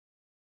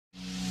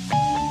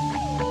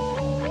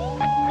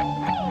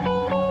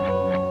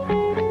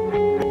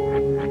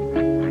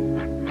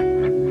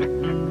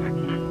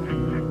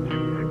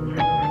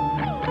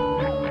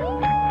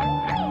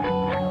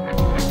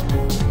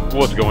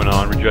what's going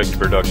on? Rejected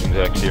Productions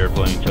X here,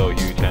 playing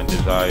Touhou 10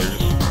 Desires.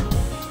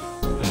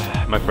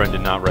 My friend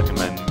did not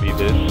recommend me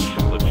this.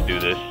 Let's do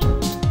this.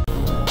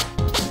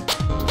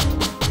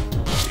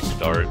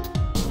 Start.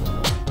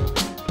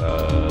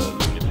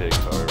 Lunatic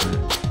card.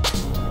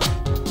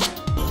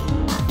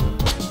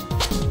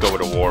 Let's go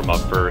with a warm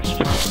up first.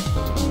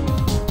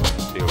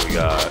 See what we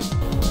got.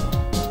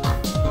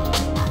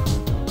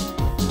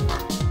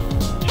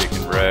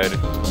 Chicken bread.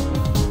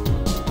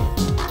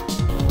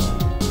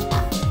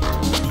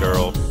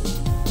 Girl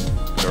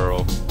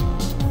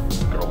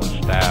with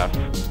staff.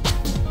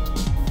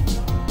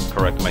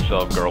 Correct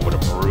myself, girl with a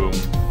broom.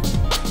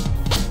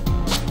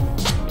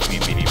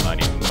 Meeny,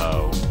 miny,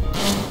 mo.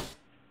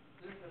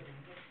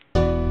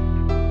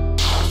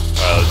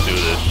 Alright, let's do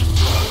this.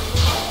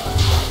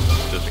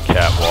 Just a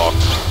catwalk.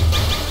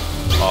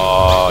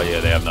 Oh, yeah,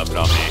 they have nothing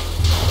on me.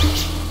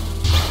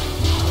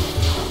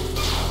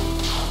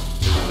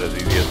 This is as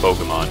easy as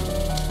Pokemon.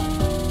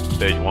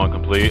 Stage 1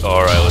 complete.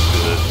 Alright, let's do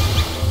this.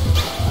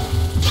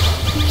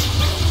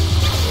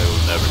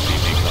 Never see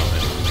me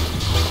coming.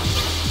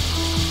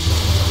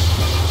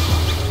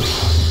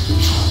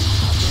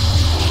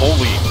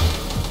 Holy...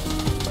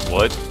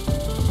 What?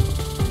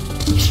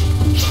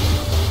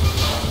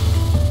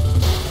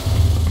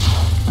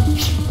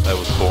 I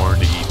was born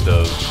to eat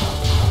those.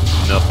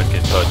 Nothing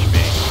can touch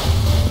me.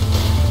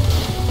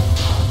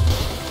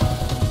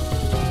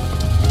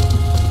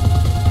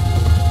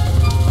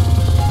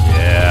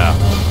 Yeah.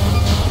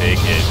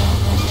 Take it.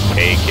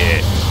 Take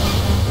it.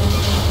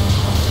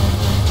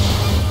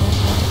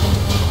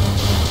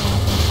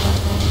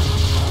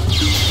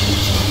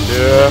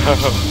 Yeah.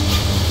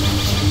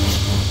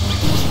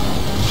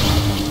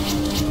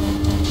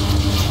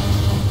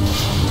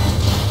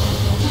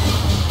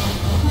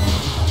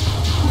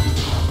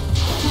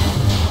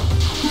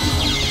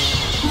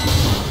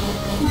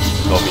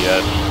 Oh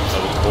yes, I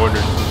was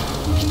cornered.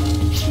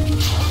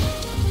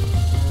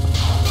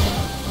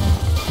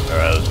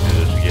 Alright, let's do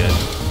this again.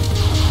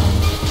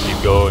 Keep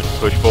going,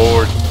 push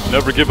forward,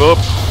 never give up.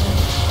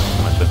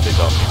 My sensei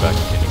taught me back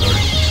in kindergarten.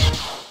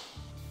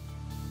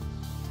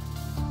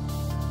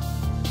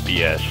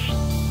 BS.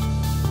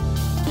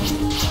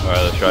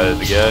 Alright, let's try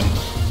this again.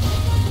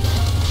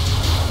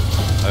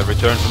 I've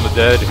returned from the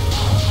dead.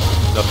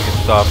 Nothing can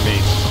stop me.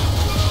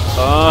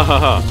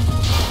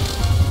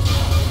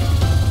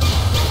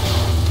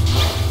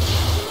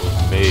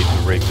 Made to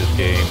rape this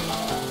game.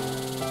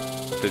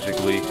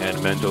 Physically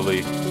and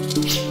mentally.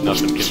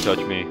 Nothing can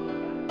touch me.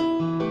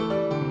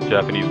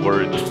 Japanese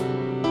words.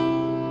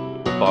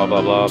 Blah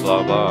blah blah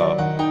blah blah.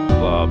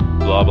 Blah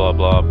blah blah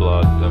blah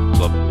blah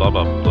blah blah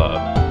blah blah.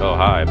 Oh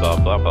hi, blah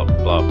blah blah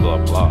blah blah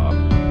blah.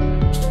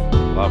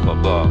 Blah blah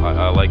blah.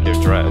 I like your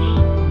dress.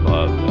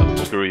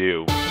 Screw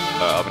you.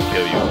 I'm gonna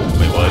kill you.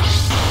 Wait, what?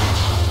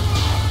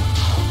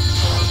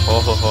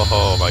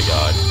 Oh my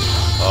god.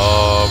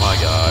 Oh my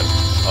god.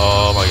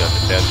 Oh my god.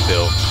 Stand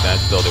still. Stand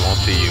still. They won't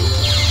see you.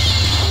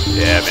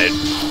 Damn it.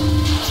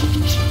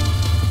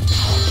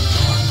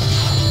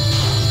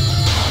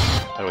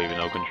 I don't even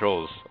know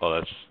controls. Oh,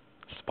 that's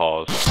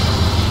pause.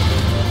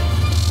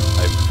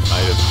 I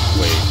might have.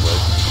 Wait,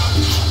 what?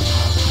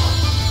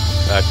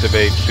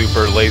 Activate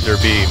super laser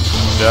beam.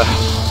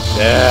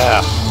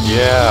 Yeah.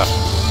 Yeah.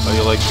 How do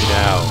you like me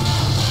now?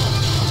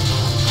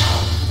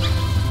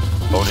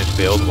 Bonus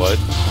failed. What?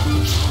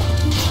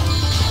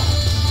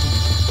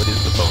 What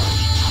is the bonus?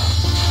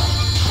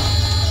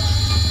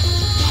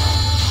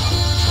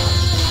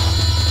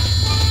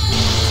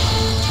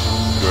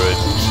 Good.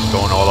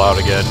 Going all out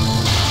again.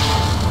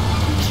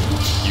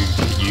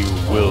 You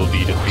will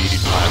be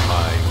defeated by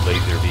my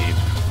laser beam.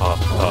 Yeah,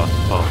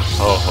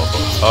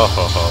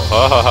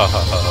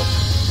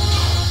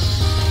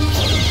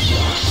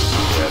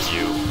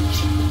 you.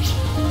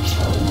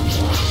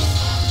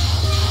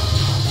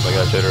 Like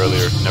I said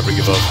earlier, never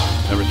give up,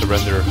 never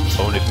surrender.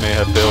 Bonus may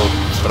have failed,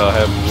 but I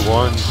have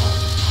won.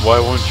 Why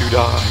won't you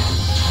die?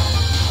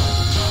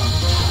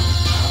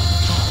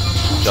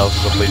 Dallas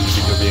is a place to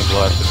keep your being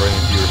blasted right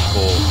into your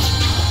skull,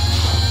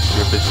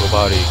 your physical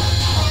body.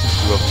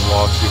 You have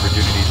lost your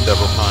virginity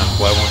several times.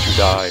 Why won't you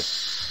die?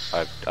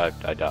 I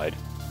died.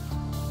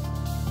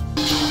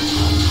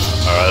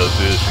 Alright, let's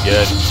do this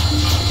again.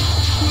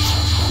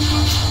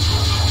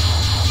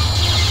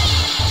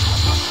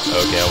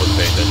 Okay, I wasn't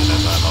paying attention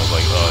that time. I was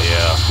like, oh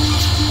yeah.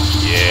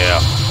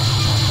 Yeah.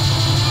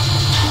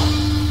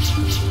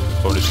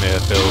 Bonus may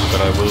have failed,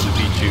 but I will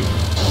defeat you.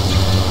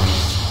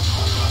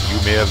 You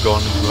may have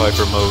gone into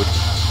hyper mode,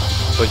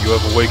 but you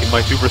have awakened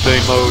my Super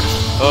Saiyan mode.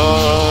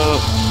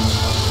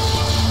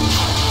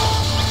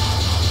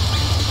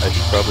 I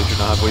should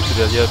not have wasted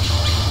that yet.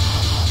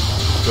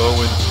 Going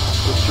with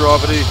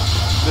Strawberry.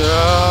 No.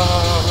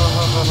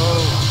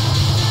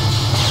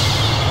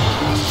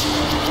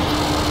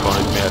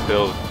 Bonus may have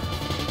failed,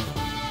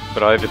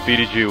 but I have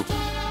defeated you.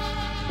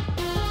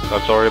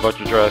 I'm sorry about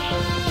your dress.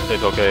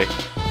 It's okay.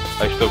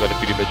 I still got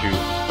defeated by you,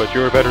 but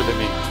you're better than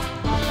me.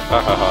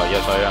 Hahaha,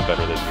 yes I am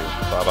better than you.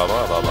 Blah blah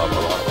blah blah blah blah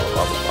blah blah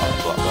blah blah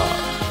blah blah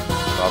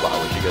blah blah.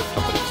 We should get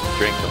something to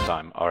drink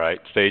sometime.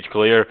 Alright, stage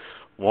clear.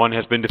 One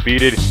has been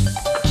defeated.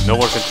 No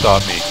one can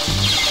stop me.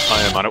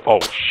 I am on a— oh,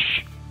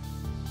 shh.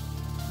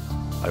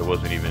 I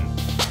wasn't even—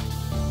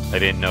 I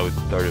didn't know it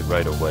started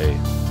right away.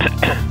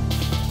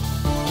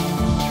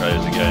 Try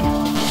this again.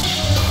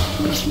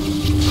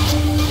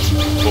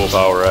 Full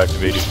power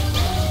activated.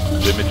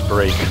 Limits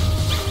break.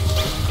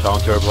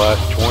 Counter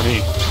blast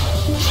 20.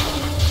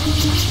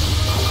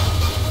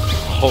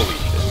 Holy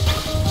shit.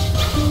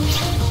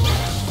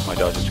 My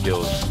dodging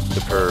skills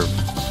superb.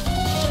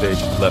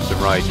 Stages left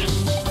and right.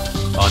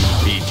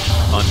 Unbeat,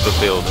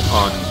 unfulfilled,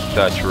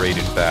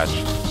 unsaturated fats.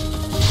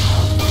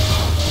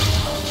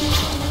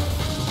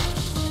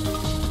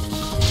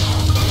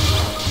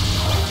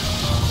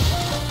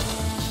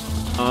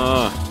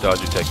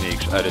 Dodging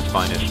techniques at its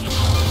finest.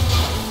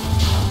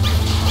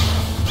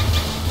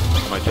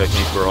 My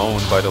techniques were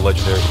owned by the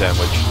legendary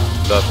sandwich,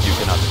 thus you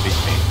cannot defeat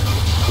me.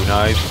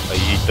 Kunais, I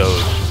eat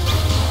those.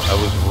 I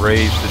was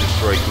raised to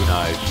destroy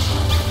kunais.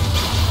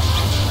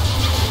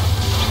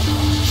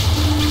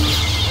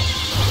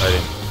 I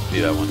didn't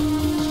see that one.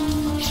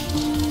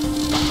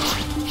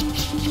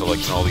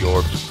 Collecting all the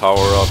orbs,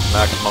 power up,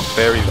 maximum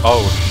fairies.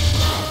 Oh,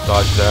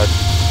 dodge that.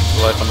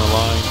 Life on the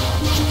line.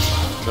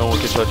 No one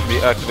can touch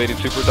me. Activated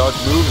super dodge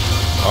moves.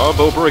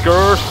 Combo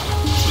breaker.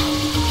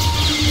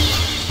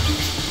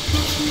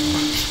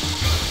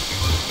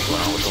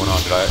 What's going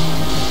on?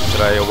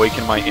 Did I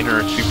awaken my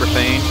inner Super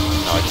Saiyan?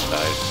 No, I just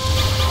died.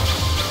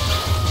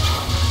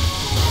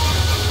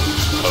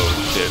 Oh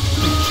shit.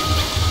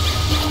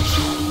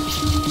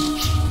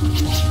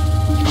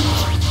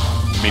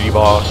 Mini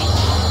boss.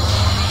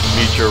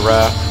 Meet your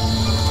wrath.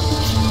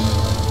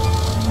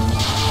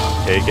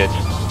 Take it.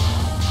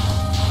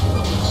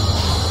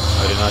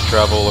 I did not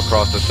travel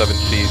across the 7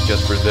 seas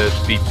just for this.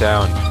 Beat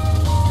down.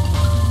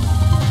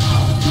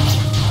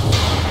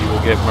 You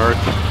will get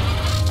murked.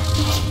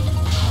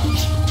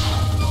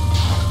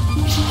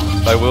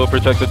 I will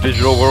protect the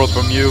digital world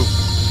from you.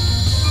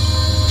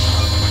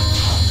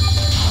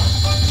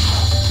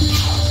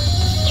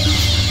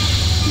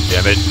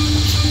 Damn it.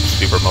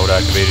 Super mode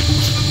activated.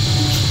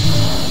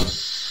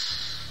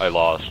 I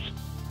lost.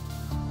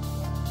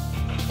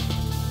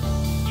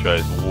 Try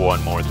this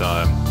one more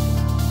time.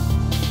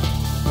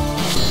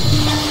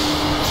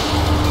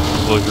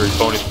 Luxury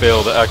bonus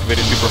failed.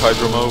 Activated super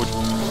hydro mode.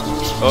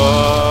 I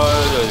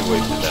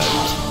wasted that.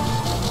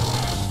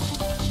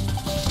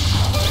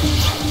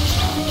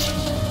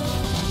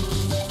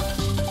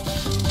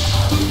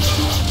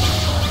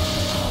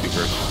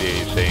 Super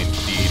insane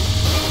speed.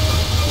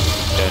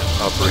 And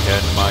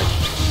apprehend my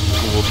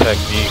school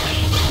techniques.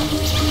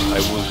 I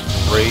was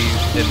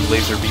raised in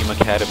Laser Beam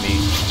Academy.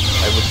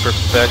 I was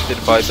perfected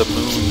by the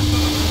moon.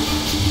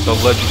 The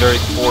legendary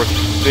force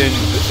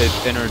spins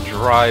its inner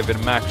drive and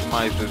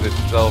maximizes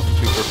itself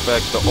to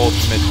perfect the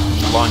ultimate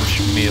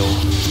lunch meal.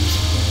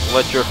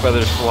 Let your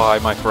feathers fly,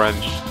 my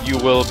friends. You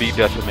will be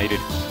decimated.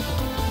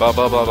 Blah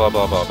blah blah blah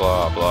blah blah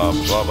blah blah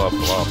blah blah blah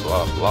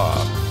blah blah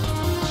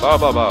blah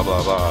blah blah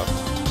blah blah.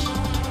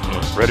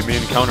 Ready me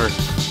encounter.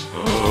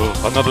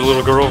 Another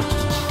little girl.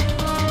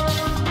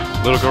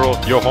 Little girl,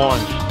 your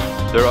horns.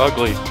 They're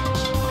ugly.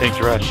 Pink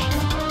dress.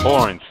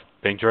 Horns.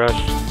 Pink dress.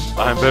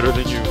 I'm better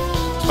than you.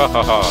 Ha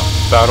ha ha.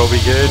 Battle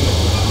begin.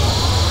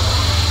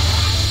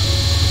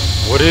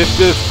 What is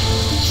this?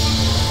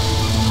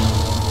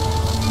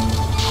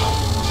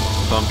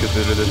 Some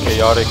consider this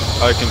chaotic.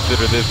 I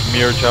consider this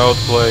mere child's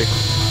play.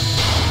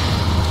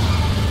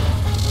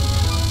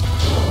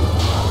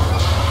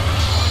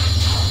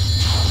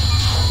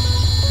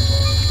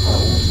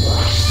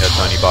 That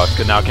tiny box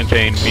could now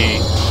contain me.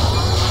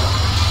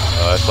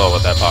 I saw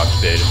what that box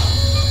did.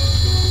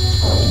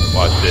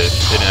 Watch this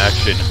in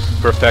action.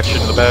 Perfection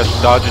the best.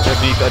 Dodging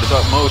techniques at its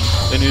utmost.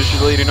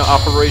 Initiating an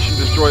operation.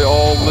 Destroy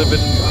all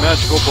living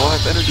magical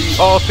blast energy.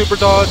 Oh, super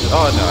dodge.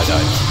 Oh no, I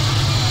died.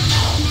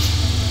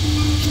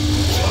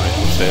 Alright,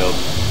 failed.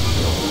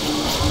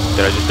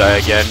 Did I just die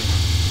again?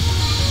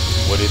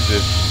 What is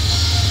this?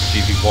 It's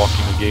easy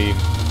walking the game.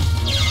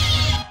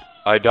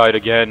 I died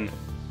again.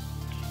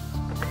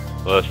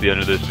 Well, that's the end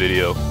of this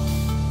video.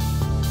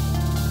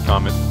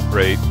 Comment,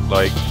 rate,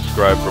 like,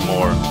 subscribe for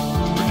more.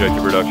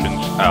 Projected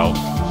Productions, out.